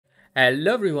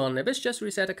Hello everyone, Abyss just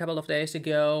reset a couple of days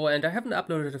ago and I haven't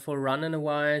uploaded a full run in a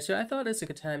while, so I thought it's a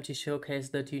good time to showcase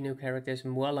the two new characters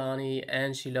Mualani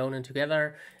and Xilonen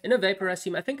together in a vaporize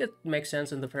team. I think it makes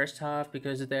sense in the first half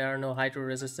because there are no hydro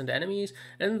resistant enemies,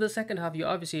 and in the second half you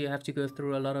obviously have to go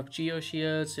through a lot of geo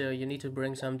shields, so you need to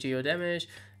bring some geo damage,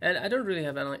 and I don't really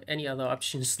have any other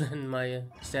options than my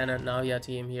standard Navia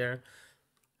team here.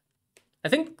 I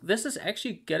think this is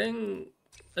actually getting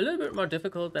a little bit more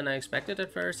difficult than I expected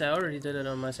at first. I already did it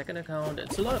on my second account.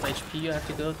 It's a lot of HP you have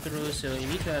to go through, so you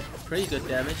need to have pretty good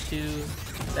damage to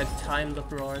like time the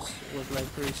roars with like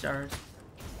 3 stars.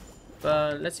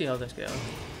 But let's see how this goes.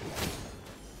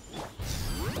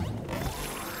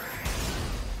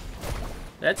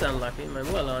 That's unlucky. My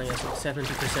Mualani has like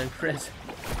 70% crit.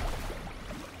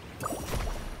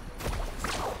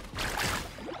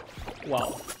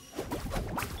 Wow.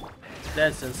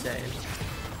 That's insane.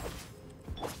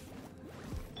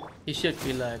 He should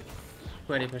be like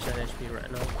 20% HP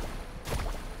right now.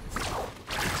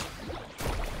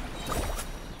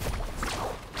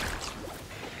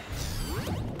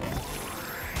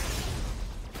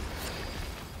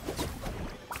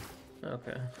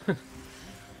 Okay.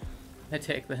 I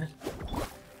take that.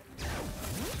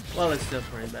 Well, it's still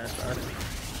pretty bad, but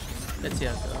let's see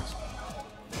how it goes.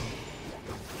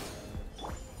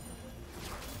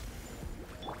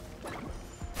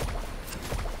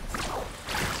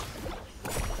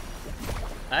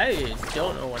 I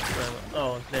don't know what's going on.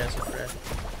 Oh, there's a threat.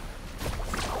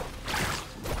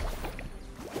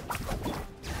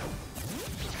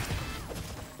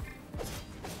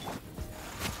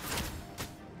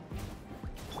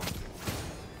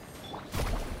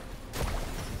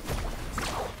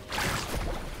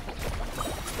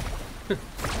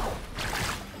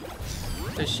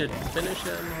 This should finish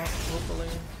him, hopefully.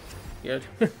 Good.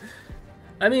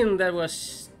 I mean, that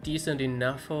was decent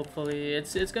enough, hopefully.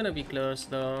 It's gonna be close,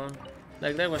 though.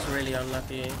 Like, that was really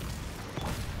unlucky.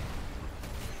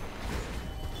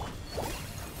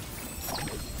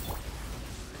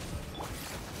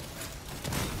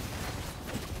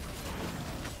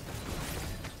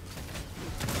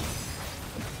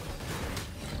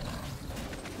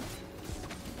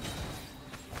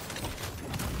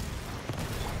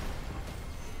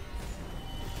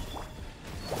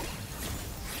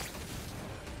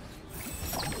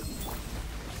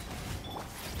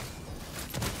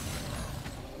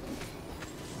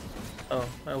 Oh,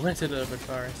 I went a little bit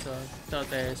far, so I thought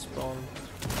they spawned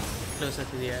closer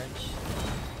to the edge.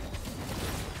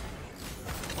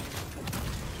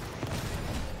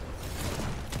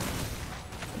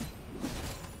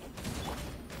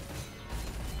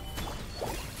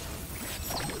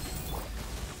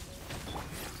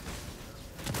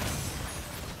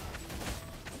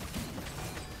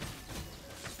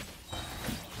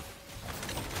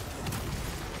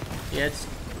 Yeah, it's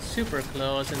super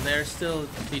close, and there's still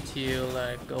B2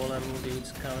 like golem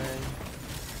dudes coming.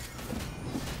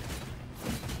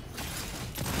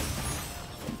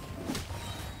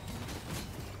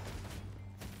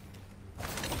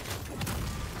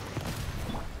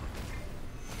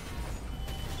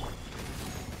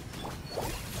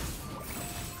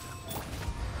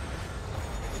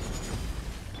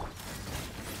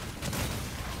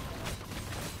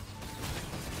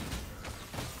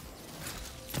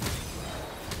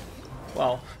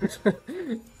 Wow.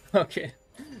 Okay.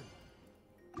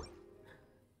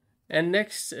 And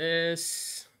next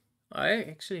is... I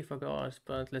actually forgot,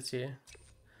 but let's see.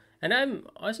 And I'm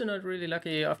also not really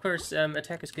lucky. Of course,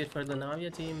 attack is good for the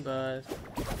Navia team, but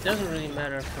it doesn't really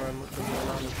matter for the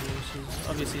Mualani team. She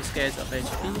obviously scales up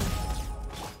HP.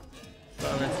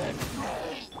 Well, let's see.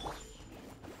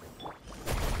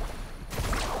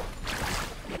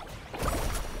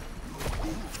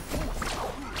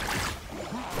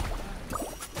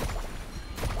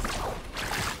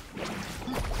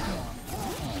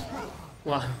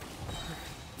 Wow.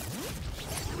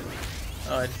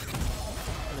 Oh, I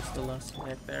missed the last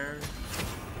hit there.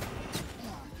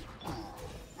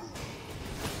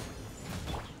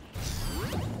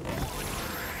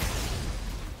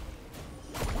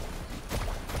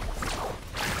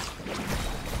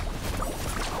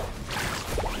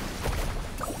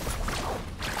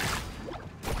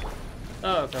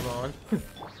 Oh, come on.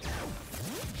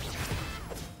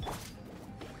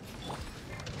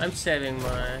 I'm saving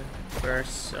my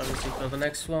bursts, obviously, for the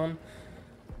next one.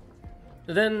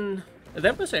 Then,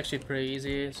 that was actually pretty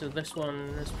easy, so this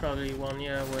one is probably one,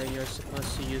 yeah, where you're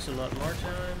supposed to use a lot more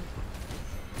time.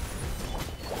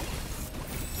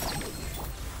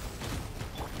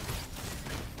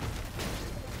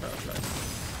 Oh,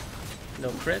 nice. No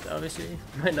crit, obviously.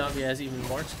 My Navia has even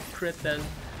more crit than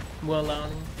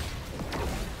Mualani.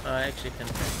 I actually can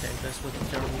tank this with the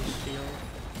German shield.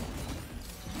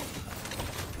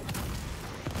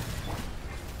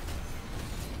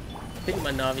 I think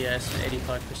my Navia has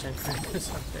 85% crit or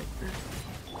something.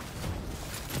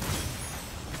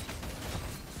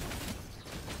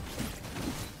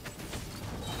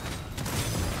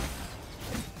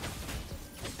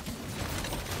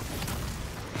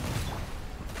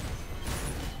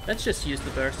 Let's just use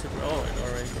the burst to throw. Oh, it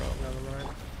already broke, never mind.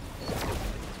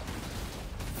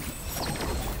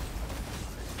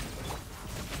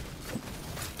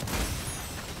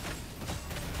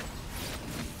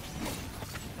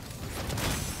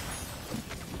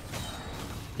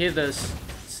 Here, the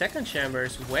second chamber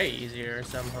is way easier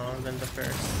somehow than the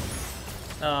first.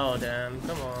 Oh damn,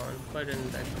 come on, why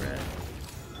didn't I crit?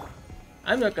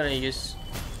 I'm not gonna use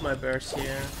my burst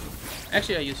here.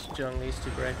 Actually, I used Zhongli's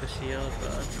to break the shield,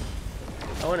 but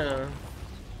I wanna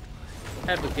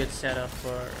have a good setup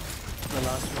for the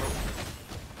last one.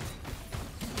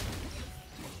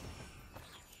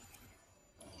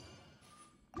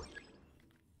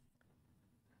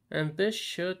 And this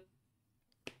should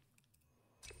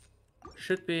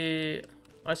be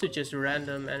also just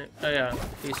random and oh yeah,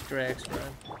 these drags,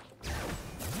 right?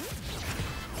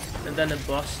 And then a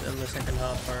boss in the second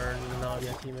half for the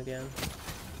Navia team again.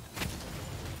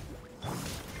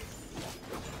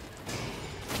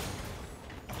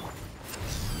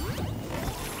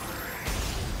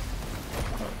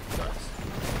 Oh, nice.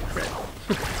 Crit.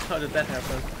 How did that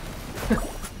happen?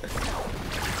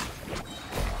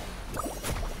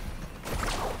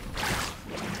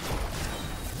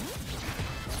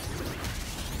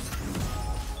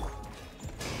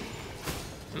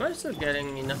 Am I still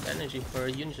getting enough energy for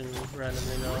Yunjin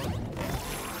randomly now?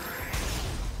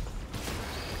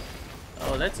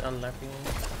 Oh, that's unlucky.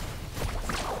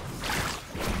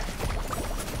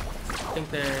 I think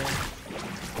they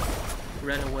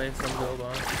ran away from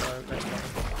Goba, so that's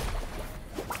fine.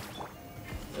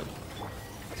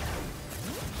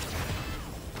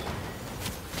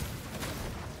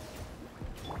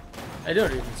 I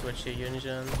don't even switch to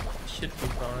Yunjin. Should be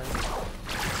fine.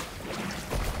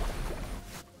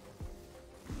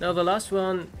 Now the last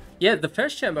one, yeah, the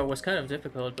first chamber was kind of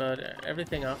difficult, but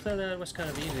everything after that was kind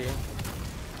of easy.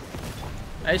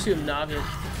 I assume Navia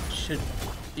should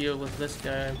deal with this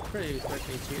guy pretty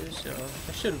quickly too, so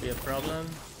that shouldn't be a problem.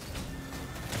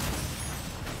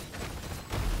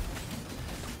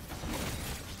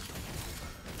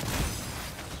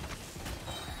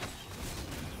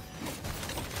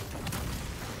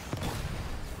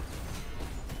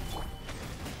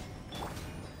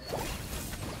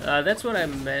 That's what I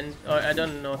meant, or I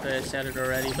don't know if I said it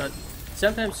already, but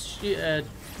sometimes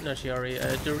Dori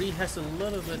has a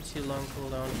little bit too long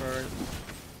cooldown for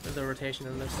the rotation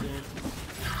in this scene.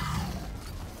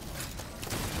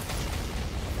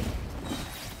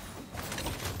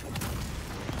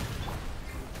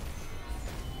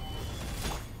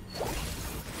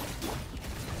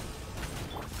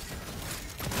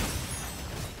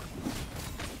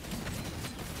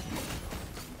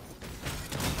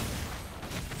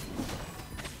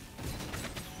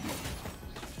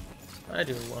 I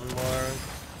do one more,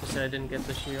 because I didn't get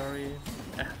the Shiori.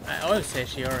 I always say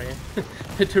Shiori.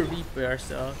 To reburst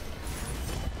though,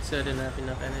 so I didn't have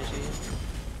enough energy.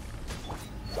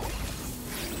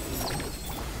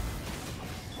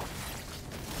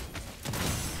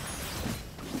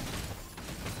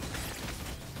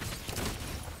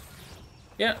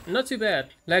 Yeah, not too bad.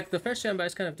 Like, the first chamber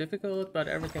is kind of difficult, but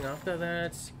everything after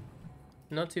that's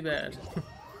not too bad.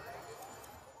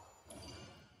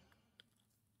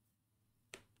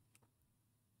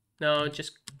 Now,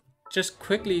 just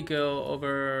quickly go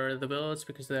over the builds,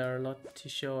 because there are a lot to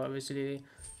show, obviously.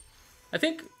 I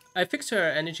think I fixed her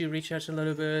energy recharge a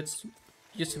little bit.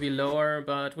 Used to be lower,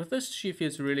 but with this she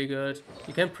feels really good.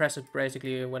 You can press it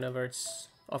basically whenever it's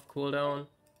off cooldown.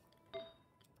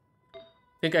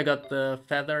 I think I got the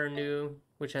feather new,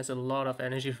 which has a lot of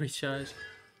energy recharge.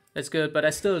 That's good, but I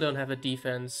still don't have a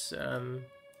defense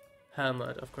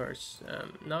helmet, of course.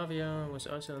 Navia was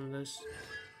also on this.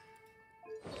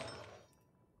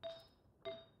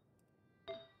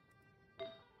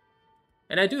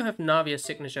 And I do have Navia's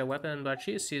signature weapon, but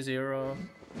she is C0.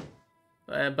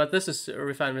 But this is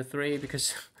Refinement 3,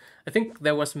 because I think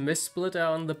there was Mistsplitter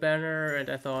on the banner, and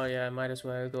I thought, yeah, I might as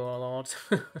well go all out.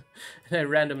 And I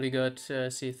randomly got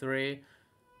C3.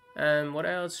 What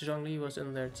else? Zhongli was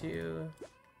in there too.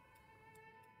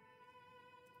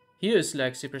 He is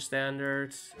like super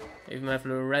standard. Even have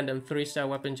a random 3-star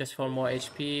weapon just for more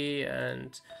HP,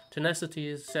 and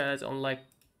Tenacity set on like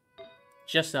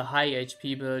just a high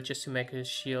HP build, just to make his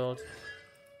shield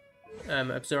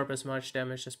absorb as much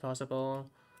damage as possible.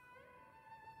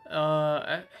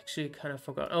 I actually kind of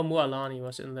forgot. Oh, Mualani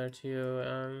was in there too.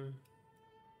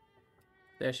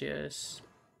 There she is.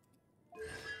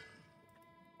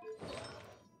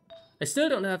 I still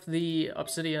don't have the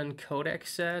Obsidian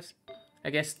Codex set. I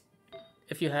guess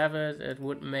if you have it, it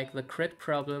would make the crit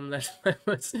problem that I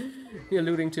was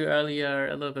alluding to earlier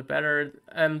a little bit better.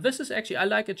 This is actually, I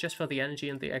like it just for the energy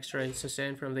and the extra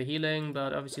sustain from the healing,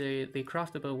 but obviously the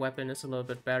craftable weapon is a little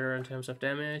bit better in terms of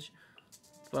damage.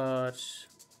 But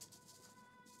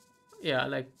yeah, I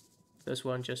like this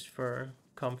one just for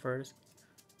comfort.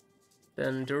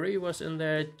 Then Dori was in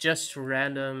there, just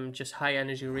random, just high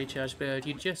energy recharge build.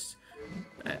 You just,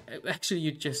 actually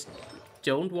you just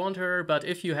don't want her, but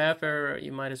if you have her,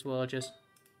 you might as well just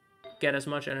get as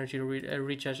much energy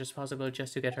recharge as possible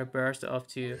just to get her burst off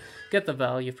to get the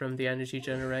value from the energy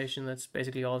generation. That's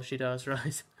basically all she does,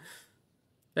 right?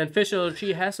 Then Fischl,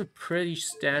 she has a pretty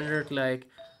standard, like,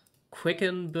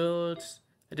 quicken build.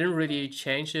 I didn't really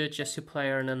change it just to play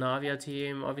her in a Navia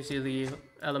team. Obviously the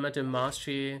Elemental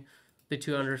Mastery, the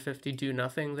 250 do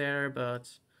nothing there, but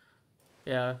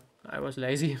yeah, I was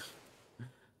lazy.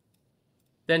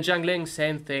 Then Xiangling,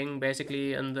 same thing,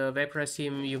 basically. In the Vaporize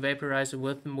team, you Vaporize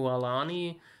with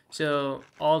Mualani, so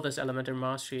all this Elemental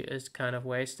Mastery is kind of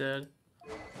wasted.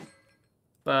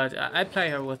 But I play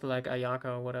her with, like, Ayaka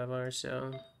or whatever,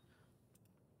 so...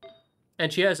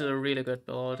 And she has a really good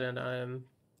build, and I'm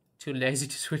too lazy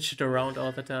to switch it around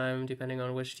all the time, depending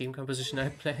on which team composition I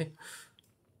play.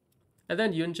 And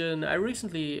then Yunjin, I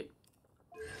recently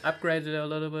upgraded a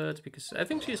little bit, because I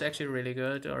think she's actually really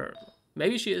good, or...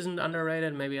 Maybe she isn't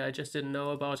underrated, maybe I just didn't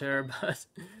know about her, but...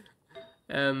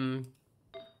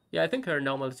 yeah, I think her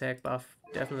normal attack buff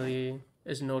definitely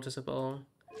is noticeable.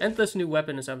 And this new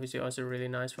weapon is obviously also really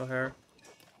nice for her.